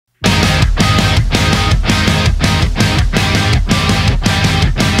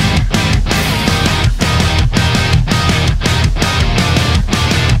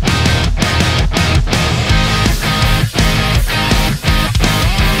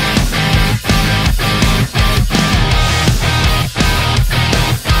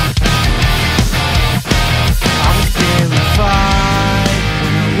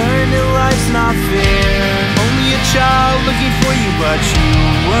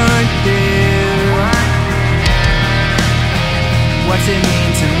what's it mean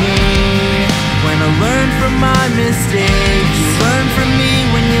to me? When I learn from my mistakes, you learn from me.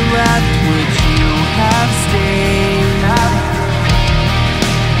 When you left, would you have stayed?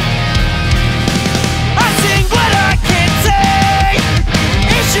 I sing what I can't say,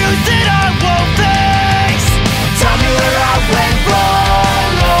 issues that I won't face. Tell me where I went wrong.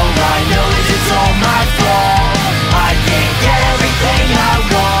 All I know is it's all my fault. I can't get everything I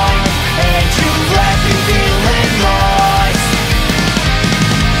want, and you left me feeling lost.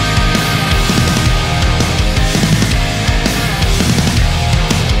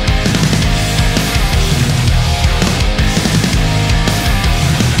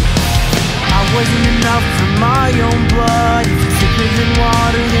 I wasn't enough for my own blood. Sicker than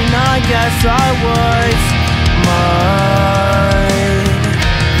water, then I guess I was mud.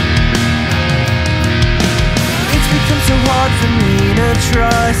 It's become so hard for me to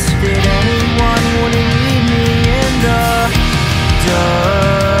trust that anyone wouldn't leave me in the dust.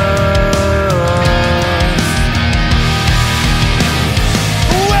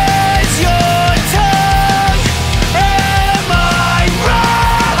 Where's your tongue? Am I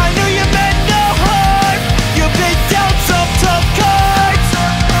wrong? I knew you meant no harm. You've been dealt some tough cards.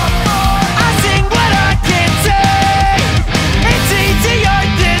 I sing what I can't say. It's easier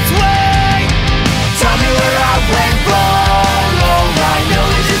this way. Tell me where I went wrong. All I know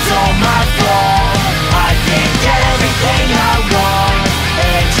is it's all my fault. I can't get everything I want,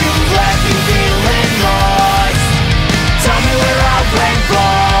 and you left me feeling lost. Tell me where I went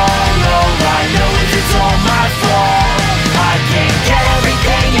wrong. All I know is it's all my fault. I can't get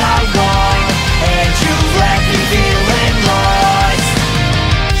everything I want, and you left me feeling lost.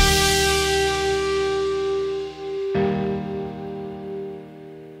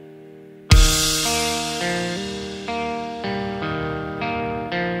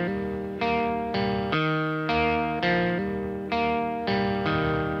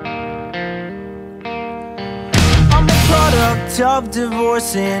 I'm a product of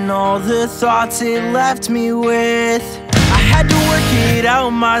divorce and all the thoughts it left me with. I had to work it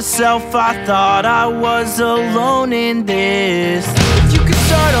out myself. I thought I was alone in this. If you could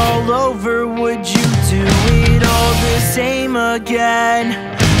start all over, would you do it all the same again?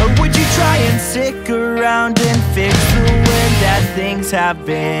 Or would you try and stick around and fix the way that things have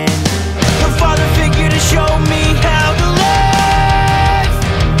been? A father figure to show me how